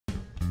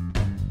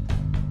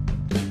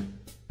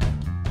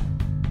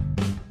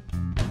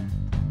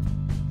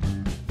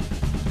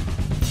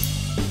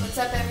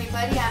up,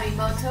 everybody? I'm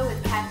Emoto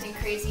with Captain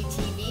Crazy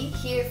TV,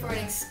 here for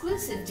an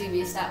exclusive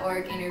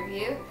Dubious.org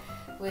interview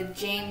with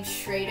James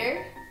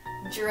Schroeder,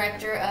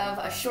 director of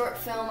a short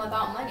film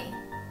about money.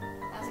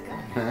 How's it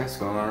going? Yeah, it's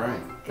going all right.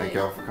 Good. Thank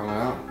y'all for coming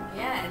out.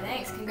 Yeah,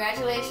 thanks.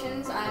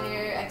 Congratulations on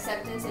your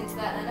acceptance into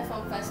the Atlanta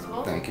Film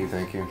Festival. Thank you,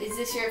 thank you. Is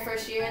this your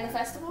first year in the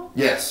festival?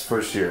 Yes,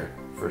 first year.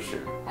 How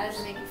does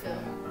it make you feel?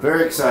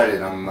 Very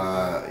excited.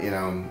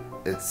 I'm,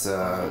 it's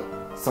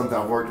something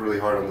I've worked really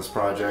hard on this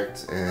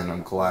project, and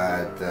I'm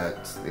glad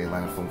that the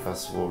Atlanta Film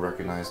Festival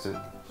recognized it.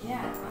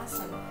 Yeah,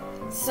 awesome.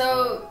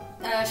 So,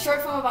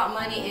 short film about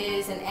money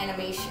is an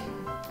animation.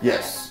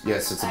 Yes,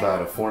 it's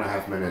about a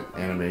 4.5-minute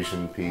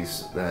animation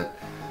piece that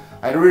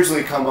I'd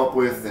originally come up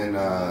with in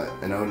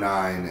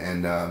 '09,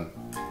 and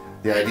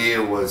the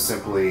idea was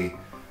simply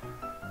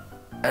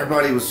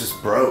everybody was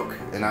just broke,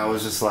 and I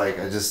was just like,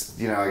 I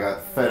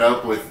got fed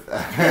up with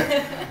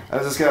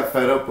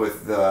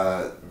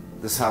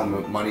this how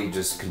money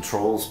just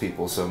controls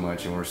people so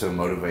much, and we're so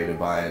motivated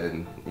by it,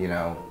 and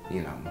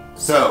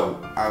so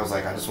I was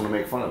like, I just want to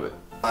make fun of it.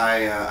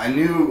 I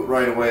knew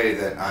right away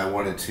that I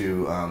wanted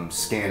to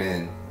scan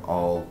in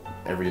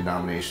every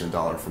denomination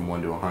 $1 from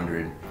 1 to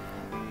 100.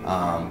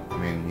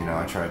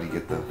 I tried to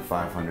get the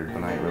 500,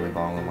 but I ain't really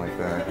balling like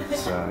that.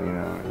 So,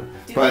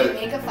 Do they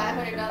make a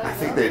 $500 bill? I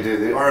think they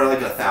do. Or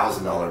like a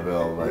 $1,000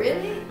 bill. But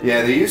really?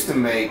 Yeah, they used to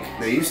make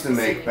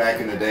back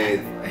in the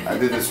day. I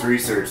did this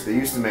research. They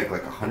used to make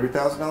like a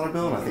 $100,000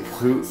 bill, and I think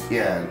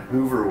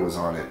Hoover was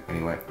on it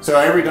anyway. So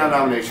every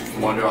denomination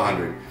from 1 to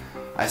 100,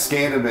 I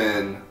scanned them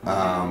in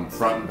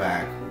front and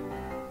back.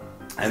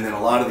 And then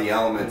a lot of the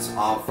elements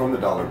from the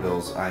dollar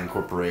bills I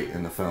incorporate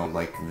in the film,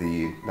 like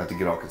not to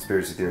get all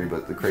conspiracy theory,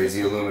 but the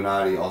crazy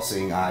Illuminati,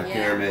 all-seeing eye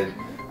pyramid,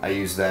 I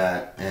use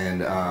that.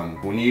 And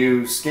when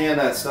you scan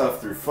that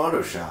stuff through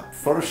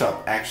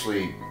Photoshop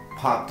actually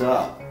popped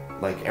up,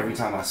 like every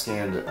time I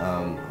scanned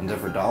a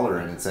different dollar,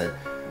 and it said,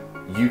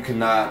 you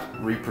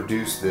cannot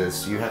reproduce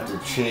this, you have to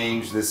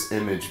change this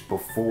image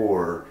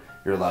before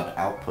you're allowed to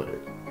output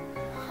it.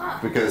 Huh.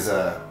 Because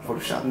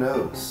Photoshop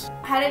knows.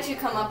 How did you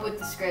come up with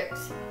the script?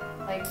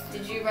 Like,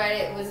 did you write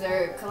it? Was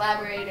there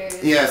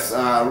collaborators? Yes,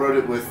 I wrote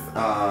it with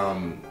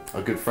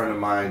a good friend of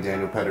mine,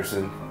 Daniel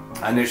Pedersen.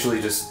 I initially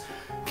just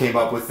came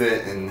up with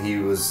it, and he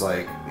was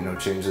like,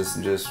 change this,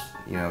 and just,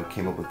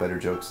 came up with better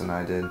jokes than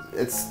I did.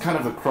 It's kind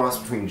of a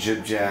cross between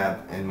Jib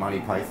Jab and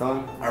Monty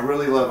Python. I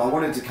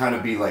wanted to kind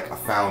of be like a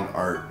found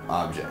art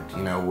object,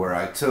 where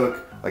I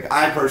took,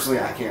 I personally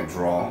can't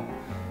draw,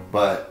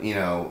 but,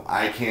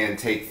 I can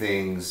take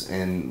things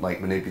and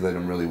manipulate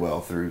them really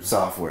well through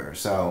software.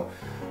 So,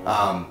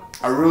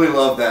 I really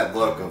love that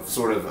look of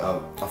sort of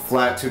a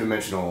flat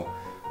two-dimensional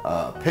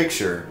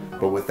picture,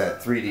 but with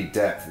that 3D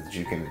depth that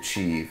you can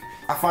achieve.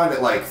 I find that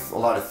a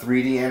lot of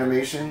 3D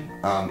animation,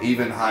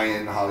 even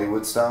high-end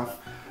Hollywood stuff,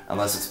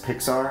 unless it's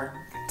Pixar,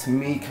 to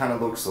me kind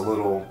of looks a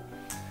little,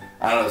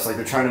 I don't know, it's like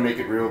they're trying to make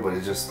it real, but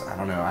it just, I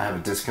don't know, I have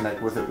a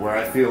disconnect with it, where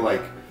I feel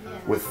like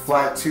with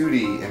flat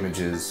 2D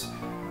images,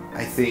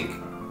 I think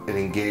it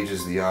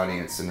engages the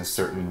audience in a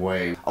certain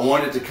way. I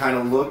want it to kind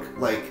of look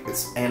like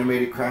it's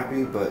animated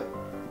crappy, but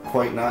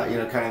quite not,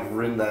 kind of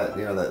in that,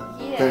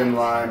 that thin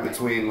line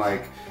between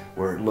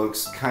where it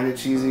looks kind of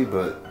cheesy,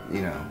 but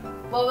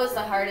What was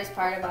the hardest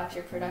part about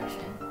your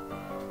production?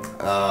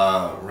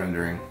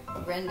 Rendering.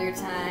 Render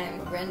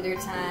time.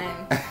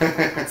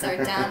 It's our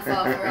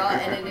downfall for all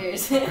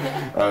editors.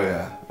 Oh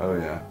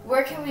yeah.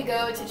 Where can we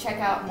go to check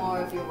out more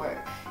of your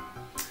work?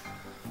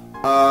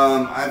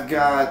 I've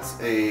got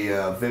a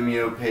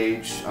Vimeo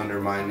page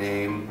under my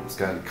name. It's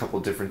got a couple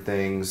different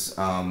things.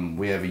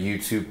 We have a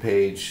YouTube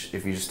page.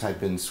 If you just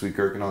type in Sweet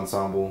Gherkin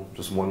Ensemble,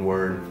 just one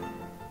word.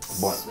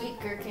 Sweet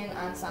Gherkin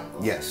Ensemble?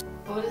 Yes.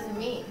 What does it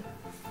mean?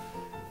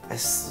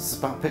 It's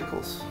about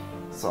pickles.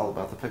 It's all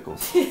about the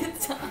pickles.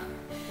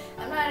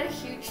 I'm not a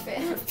huge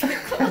fan of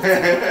pickles.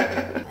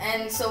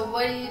 And so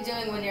what are you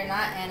doing when you're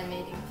not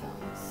animating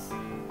films?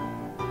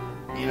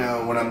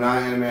 When I'm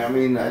not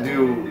animating, I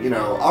do,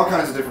 all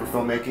kinds of different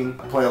filmmaking.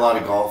 I play a lot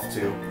of golf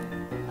too.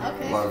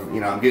 Okay.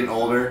 I'm getting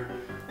older.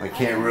 I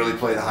can't really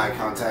play the high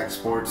contact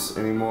sports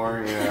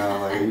anymore.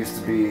 I used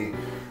to be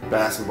a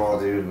basketball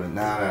dude, but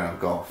no,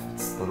 golf.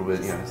 It's a little bit,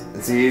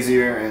 it's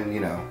easier, and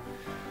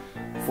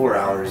 4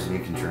 hours and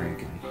you can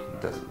drink, and it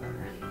doesn't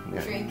matter.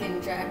 Yeah. Drink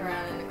and drive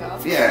around in a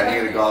golf cart. Yeah,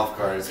 you get a golf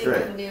cart. It's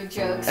great. Think of new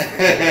jokes.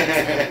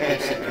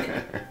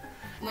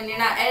 When you're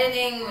not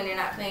editing, when you're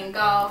not playing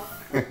golf,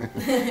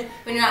 when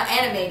you're not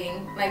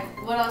animating,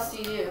 what else do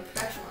you do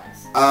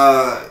production-wise?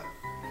 I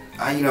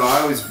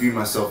always view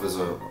myself as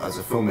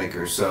a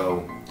filmmaker,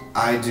 so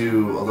I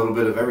do a little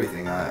bit of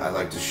everything. I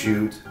like to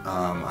shoot.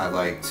 I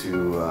like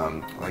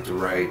to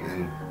write,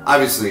 and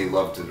obviously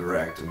love to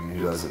direct. I mean,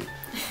 who doesn't?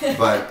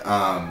 But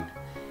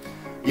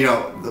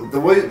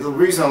the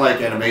reason I like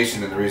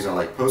animation and the reason I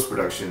like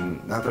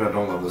post-production, not that I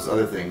don't love those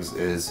other things,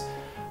 is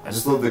I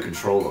just love the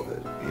control of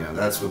it.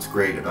 That's what's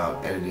great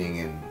about editing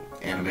and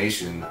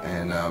animation,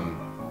 and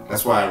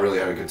that's why I really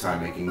had a good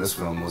time making this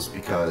film, was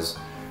because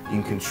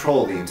can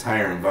control the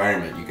entire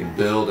environment. You can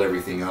build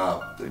everything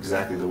up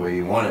exactly the way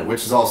you want it,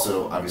 which is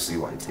also obviously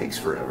why it takes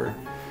forever.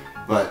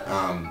 But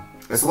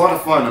it's a lot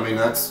of fun. I mean,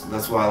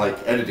 that's why I like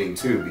editing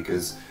too,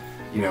 because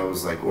you know, it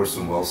was like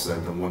Orson Welles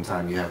said, the one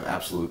time you have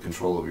absolute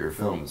control over your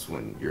film is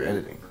when you're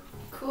editing.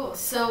 Cool.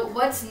 So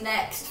what's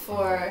next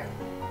for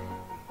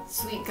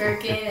Sweet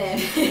Gherkin?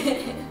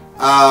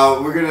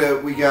 And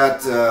we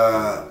got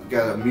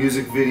a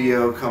music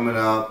video coming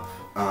up,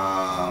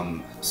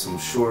 some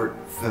short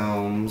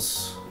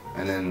films,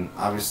 and then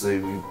obviously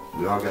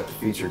we all got the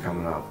feature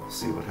coming up. We'll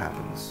see what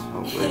happens,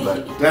 hopefully.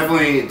 But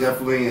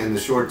definitely in the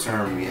short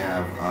term we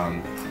have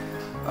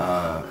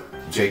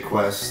Jay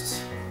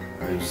Quest,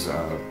 who's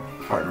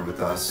partnered with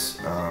us.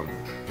 We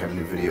have a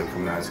new video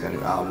coming out. He's got a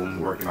new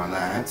album. We're working on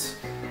that.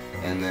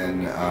 And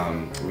then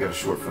we got a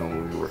short film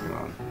we'll be working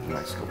on the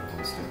next couple of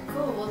months too.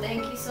 Cool. Well,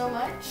 thank you so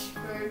much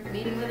for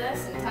meeting with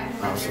us and talking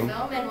about your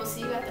film, and we'll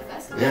see you at the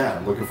festival. Yeah,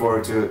 looking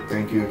forward to it.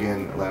 Thank you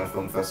again, Atlanta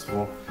Film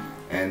Festival.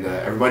 And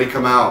everybody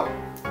come out.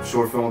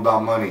 Short film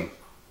about money.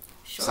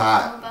 Short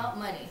film about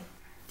money.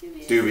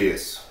 Dubious.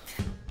 Dubious.